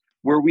Rust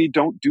where we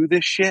don't do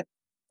this shit?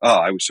 Oh,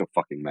 I was so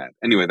fucking mad.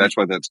 Anyway, that's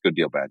why that's good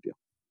deal, bad deal.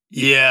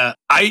 Yeah.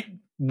 I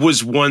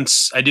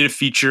did a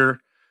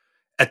feature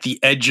at the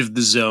edge of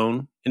the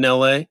zone in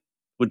LA,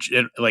 which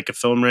like a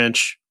film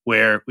ranch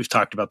where we've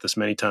talked about this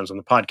many times on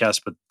the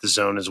podcast, but the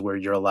zone is where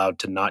you're allowed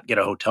to not get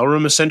a hotel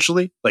room,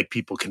 essentially. Like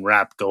people can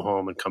wrap, go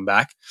home and come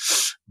back.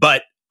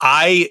 But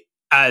I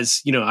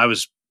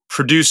was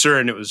producer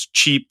and it was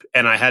cheap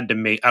and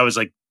I was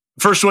like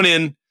first one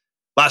in,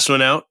 last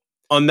one out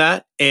on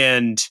that.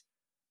 And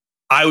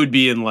I would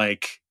be in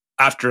like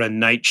after a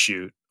night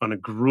shoot on a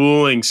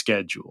grueling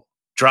schedule,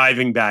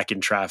 driving back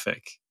in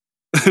traffic,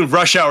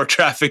 rush hour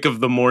traffic of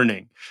the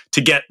morning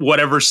to get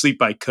whatever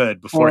sleep I could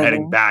before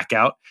heading back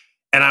out.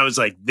 And I was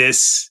like,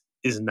 this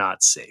is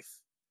not safe.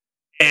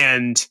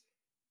 And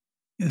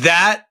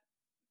that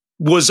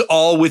was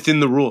all within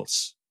the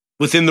rules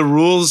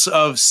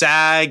of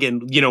SAG.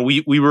 And,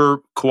 we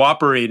were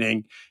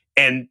cooperating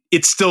and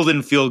it still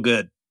didn't feel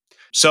good.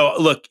 So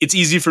look, it's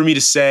easy for me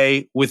to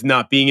say with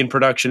not being in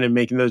production and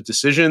making those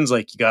decisions,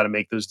 like you got to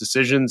make those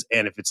decisions.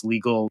 And if it's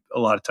legal, a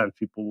lot of times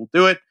people will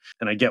do it.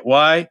 And I get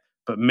why,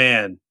 but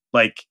man,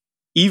 like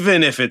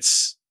even if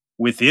it's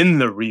within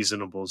the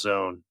reasonable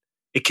zone,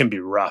 it can be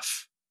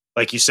rough.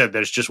 Like you said,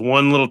 there's just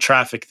one little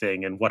traffic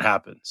thing and what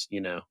happens,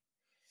 Yeah,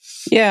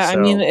 so, I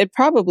mean, it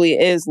probably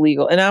is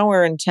legal. An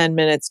hour and 10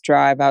 minutes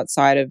drive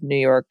outside of New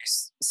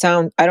York's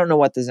I don't know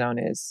what the zone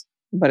is,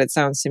 but it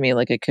sounds to me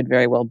like it could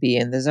very well be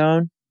in the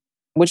zone,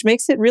 which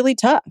makes it really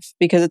tough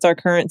because it's our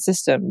current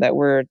system that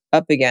we're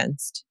up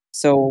against.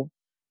 So,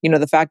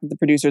 the fact that the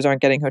producers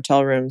aren't getting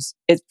hotel rooms,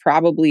 it's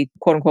probably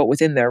quote unquote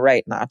within their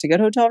right not to get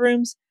hotel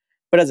rooms.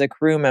 But as a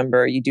crew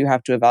member, you do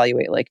have to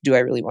evaluate, like, do I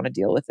really want to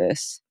deal with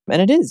this?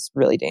 And it is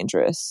really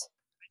dangerous.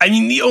 I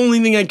mean, the only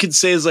thing I could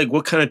say is like,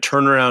 what kind of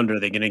turnaround are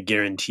they going to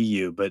guarantee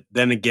you? But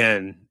then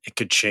again, it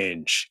could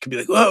change. It could be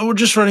like, well, we're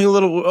just running a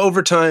little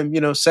overtime,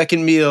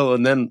 second meal.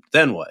 And then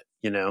what,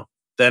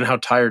 then how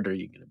tired are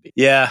you going to be?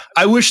 Yeah.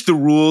 I wish the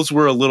rules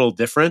were a little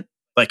different.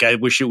 Like, I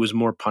wish it was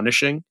more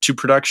punishing to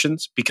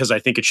productions because I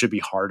think it should be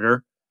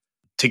harder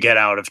to get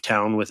out of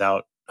town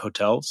without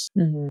hotels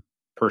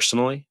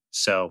personally.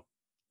 So,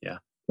 yeah.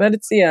 But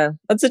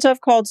that's a tough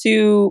call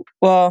too.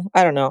 Well,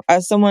 I don't know.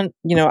 As someone,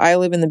 I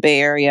live in the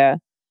Bay Area.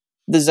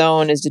 The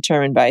zone is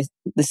determined by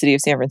the city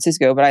of San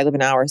Francisco, but I live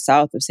an hour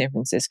south of San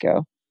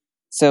Francisco.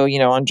 So,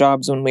 on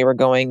jobs when we were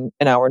going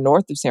an hour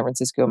north of San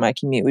Francisco, my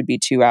commute would be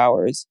 2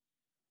 hours.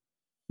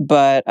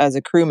 But as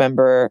a crew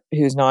member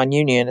who's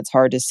non-union, it's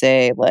hard to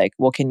say, like,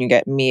 well, can you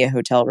get me a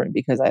hotel room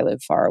because I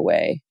live far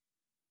away?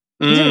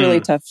 These are really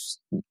tough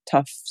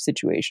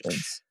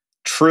situations.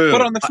 True.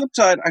 But on the flip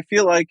side, I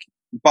feel like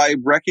by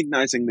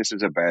recognizing this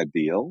is a bad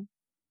deal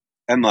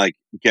and like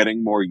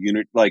getting more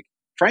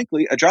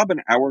frankly, a job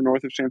an hour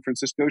north of San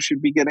Francisco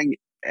should be getting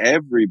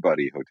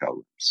everybody hotel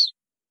rooms.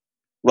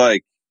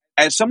 Like,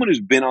 as someone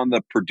who's been on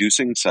the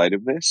producing side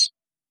of this,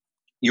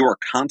 you are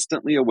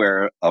constantly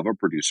aware of a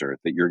producer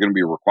that you're going to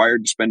be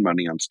required to spend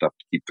money on stuff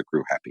to keep the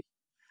crew happy.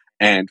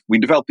 And we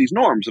develop these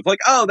norms of like,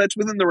 oh, that's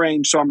within the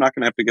range, so I'm not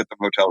going to have to get them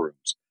hotel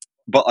rooms.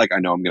 But like, I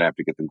know I'm going to have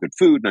to get them good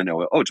food, and I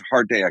know, oh, it's a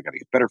hard day, I got to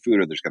get better food,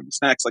 or there's going to be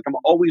snacks. Like, I'm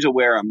always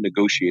aware I'm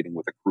negotiating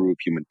with a crew of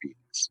human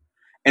beings.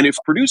 And if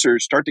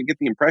producers start to get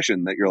the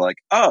impression that you're like,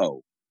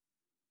 oh,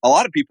 a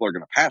lot of people are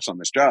going to pass on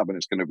this job and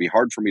it's going to be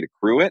hard for me to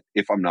crew it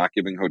if I'm not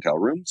giving hotel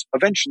rooms,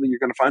 eventually you're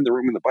going to find the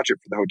room in the budget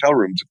for the hotel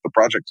rooms if the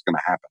project's going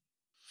to happen.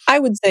 I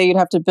would say you'd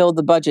have to build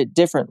the budget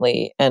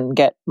differently and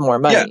get more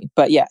money. Yeah.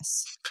 But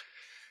yes,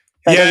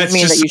 that doesn't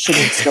mean that you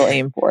shouldn't still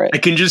aim for it. I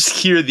can just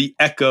hear the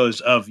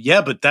echoes of,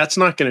 yeah, but that's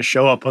not going to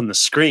show up on the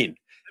screen.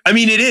 I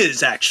mean, it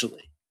is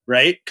actually,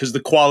 right? Because the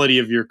quality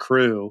of your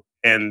crew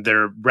and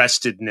their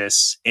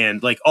restedness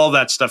and like all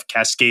that stuff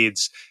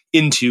cascades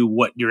into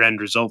what your end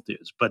result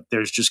is. But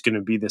there's just going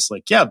to be this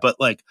like, yeah, but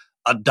like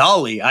a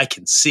dolly I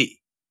can see,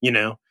 you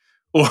know,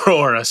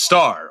 or a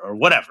star or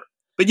whatever.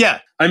 But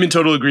yeah, I'm in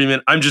total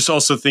agreement. I'm just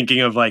also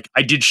thinking of like,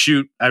 I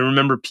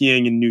remember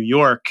peeing in New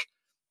York,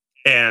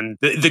 and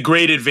the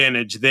great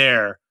advantage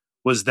there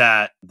was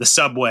that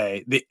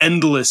the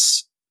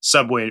endless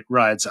subway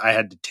rides I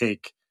had to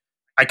take,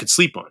 I could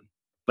sleep on.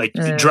 Like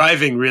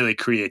driving really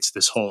creates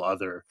this whole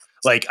other,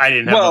 like I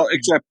didn't have. Well,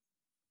 except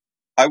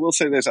I will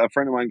say this, a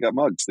friend of mine got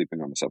mugged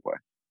sleeping on the subway.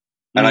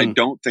 And I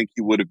don't think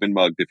he would have been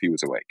mugged if he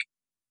was awake.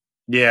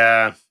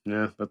 Yeah,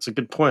 that's a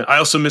good point. I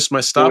also missed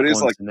my stop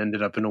once and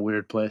ended up in a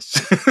weird place.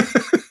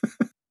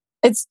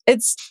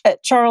 It's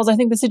Charles, I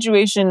think the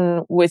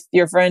situation with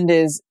your friend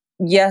is,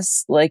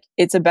 yes, like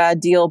it's a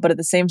bad deal, but at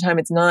the same time,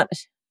 it's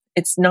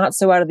not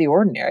so out of the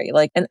ordinary.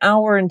 Like an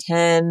hour and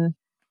 10,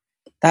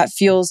 that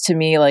feels to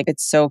me like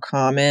it's so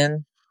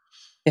common.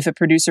 If a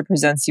producer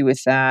presents you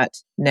with that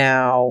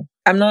now,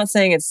 I'm not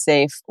saying it's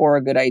safe or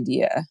a good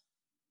idea,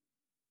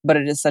 but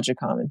it is such a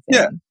common thing.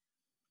 Yeah.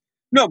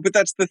 No, but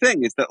that's the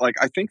thing is that like,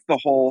 I think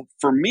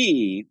for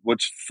me,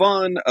 what's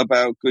fun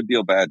about Good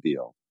Deal, Bad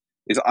Deal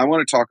is I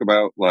want to talk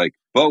about like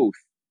both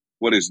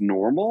what is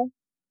normal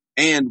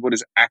and what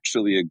is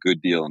actually a good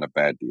deal and a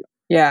bad deal.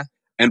 Yeah.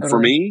 And for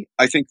me,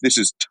 I think this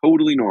is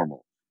totally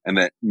normal and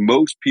that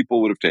most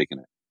people would have taken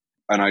it.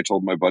 And I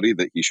told my buddy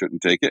that he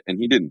shouldn't take it and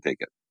he didn't take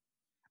it.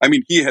 I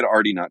mean, he had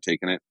already not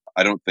taken it.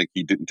 I don't think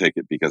he didn't take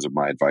it because of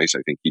my advice.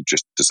 I think he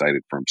just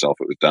decided for himself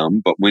it was dumb.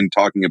 But when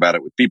talking about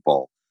it with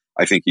people,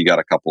 I think he got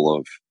a couple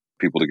of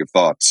people to give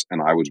thoughts. And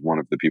I was one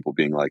of the people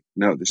being like,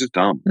 no, this is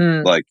dumb.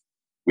 Like,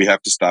 we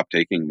have to stop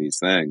taking these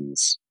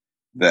things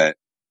that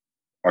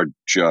are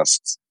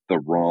just the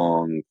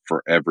wrong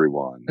for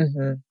everyone.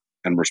 Mm-hmm.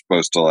 And we're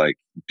supposed to like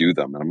do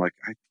them. And I'm like,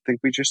 I think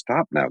we just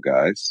stop now,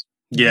 guys.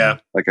 Yeah.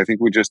 Like, I think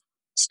we just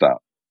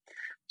stop.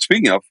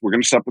 Speaking of, we're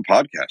going to stop the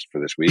podcast for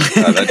this week.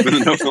 That's been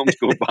the No Film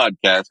School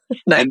podcast.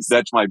 Nice. And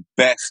that's my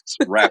best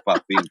wrap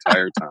up the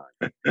entire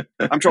time.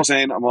 I'm Charles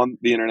Hain. I'm on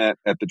the internet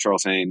at the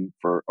Charles Hain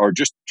or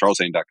just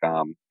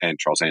charleshain.com and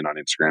Charles Hain on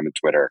Instagram and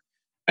Twitter.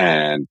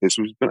 And this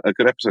was a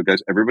good episode, guys.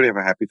 Everybody have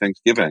a happy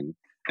Thanksgiving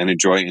and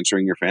enjoy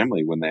answering your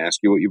family when they ask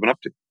you what you've been up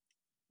to.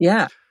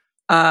 Yeah.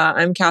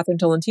 I'm Catherine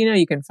Tolentino.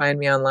 You can find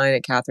me online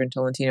at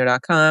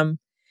catherinetolentino.com.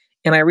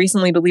 And I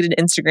recently deleted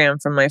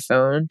Instagram from my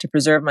phone to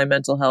preserve my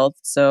mental health.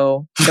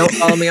 So don't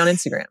follow me on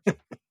Instagram.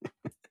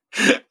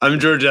 I'm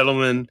George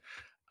Edelman.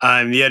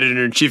 I'm the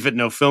editor-in-chief at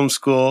No Film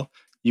School.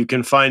 You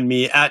can find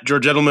me at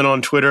George Edelman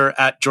on Twitter,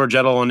 at George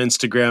Edel on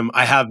Instagram.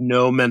 I have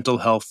no mental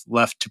health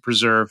left to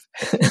preserve.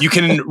 You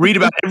can read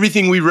about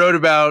everything we wrote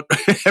about,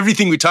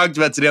 everything we talked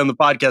about today on the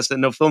podcast at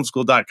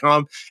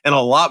nofilmschool.com and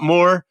a lot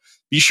more.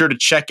 Be sure to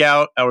check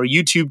out our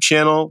YouTube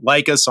channel,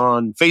 like us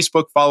on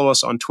Facebook, follow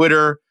us on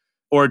Twitter,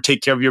 or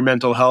take care of your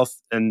mental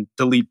health and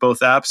delete both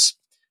apps.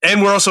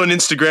 And we're also on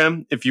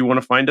Instagram if you want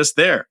to find us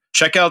there.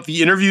 Check out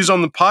the interviews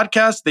on the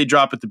podcast. They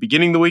drop at the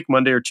beginning of the week,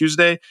 Monday or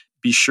Tuesday.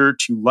 Be sure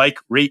to like,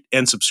 rate,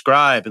 and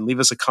subscribe and leave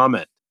us a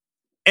comment.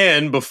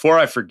 And before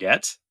I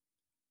forget,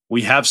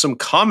 we have some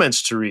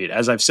comments to read.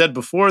 As I've said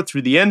before,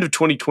 through the end of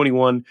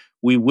 2021,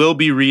 I will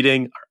be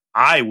reading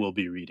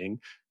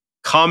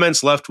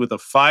comments left with a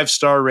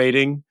 5-star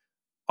rating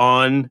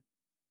on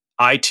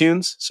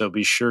iTunes. So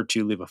be sure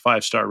to leave a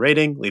 5-star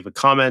rating, leave a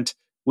comment.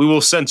 We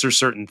will censor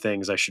certain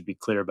things. I should be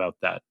clear about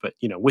that, but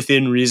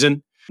within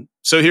reason.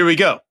 So here we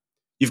go.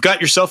 You've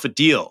got yourself a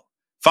deal.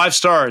 5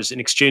 stars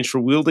in exchange for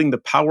wielding the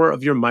power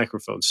of your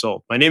microphone.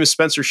 Sold. My name is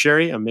Spencer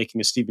Sherry. I'm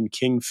making a Stephen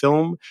King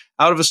film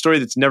out of a story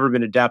that's never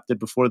been adapted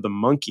before, The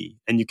Monkey.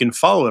 And you can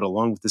follow it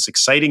along with this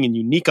exciting and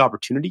unique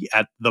opportunity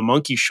at The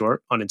Monkey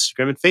Short on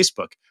Instagram and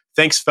Facebook.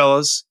 Thanks,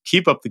 fellas.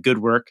 Keep up the good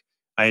work.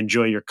 I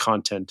enjoy your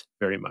content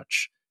very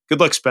much. Good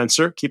luck,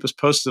 Spencer. Keep us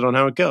posted on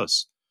how it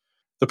goes.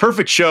 The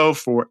perfect show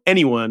for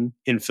anyone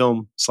in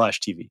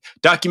film/TV.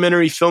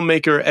 Documentary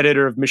filmmaker,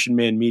 editor of Mission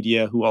Man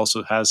Media, who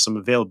also has some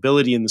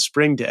availability in the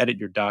spring to edit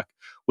your doc.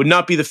 would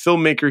not be the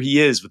filmmaker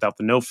he is without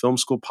the No Film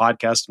School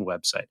podcast and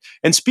website.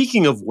 And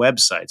speaking of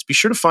websites, be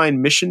sure to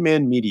find Mission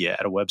Man Media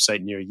at a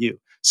website near you.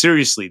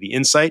 Seriously, the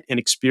insight and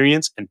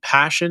experience and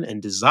passion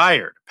and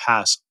desire to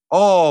pass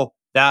all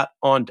that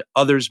on to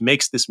others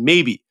makes this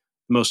maybe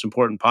the most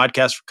important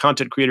podcast for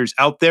content creators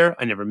out there.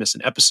 I never miss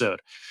an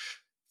episode.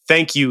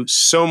 Thank you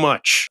so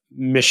much,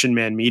 Mission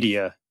Man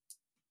Media.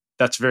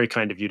 That's very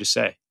kind of you to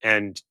say.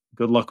 And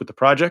good luck with the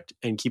project,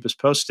 and keep us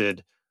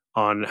posted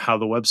on how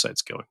the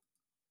website's going.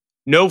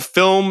 No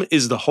film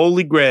is the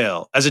holy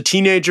grail. As a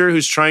teenager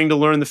who's trying to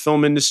learn the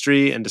film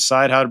industry and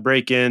decide how to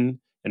break in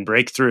and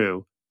break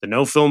through, the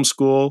No Film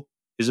School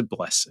is a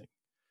blessing.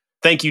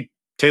 Thank you,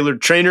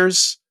 Tailored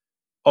Trainers.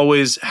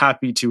 Always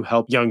happy to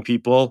help young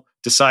people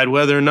decide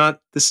whether or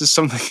not this is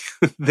something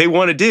they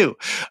want to do.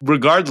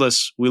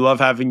 Regardless, we love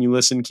having you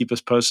listen. Keep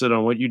us posted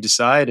on what you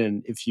decide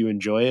and if you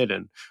enjoy it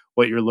and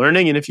what you're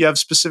learning, and if you have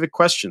specific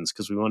questions,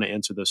 because we want to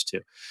answer those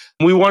too.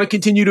 We want to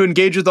continue to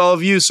engage with all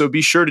of you, so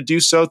be sure to do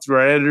so through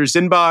our editor's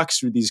inbox,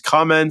 through these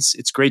comments.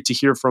 It's great to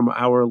hear from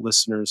our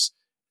listeners.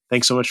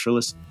 Thanks so much for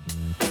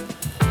listening.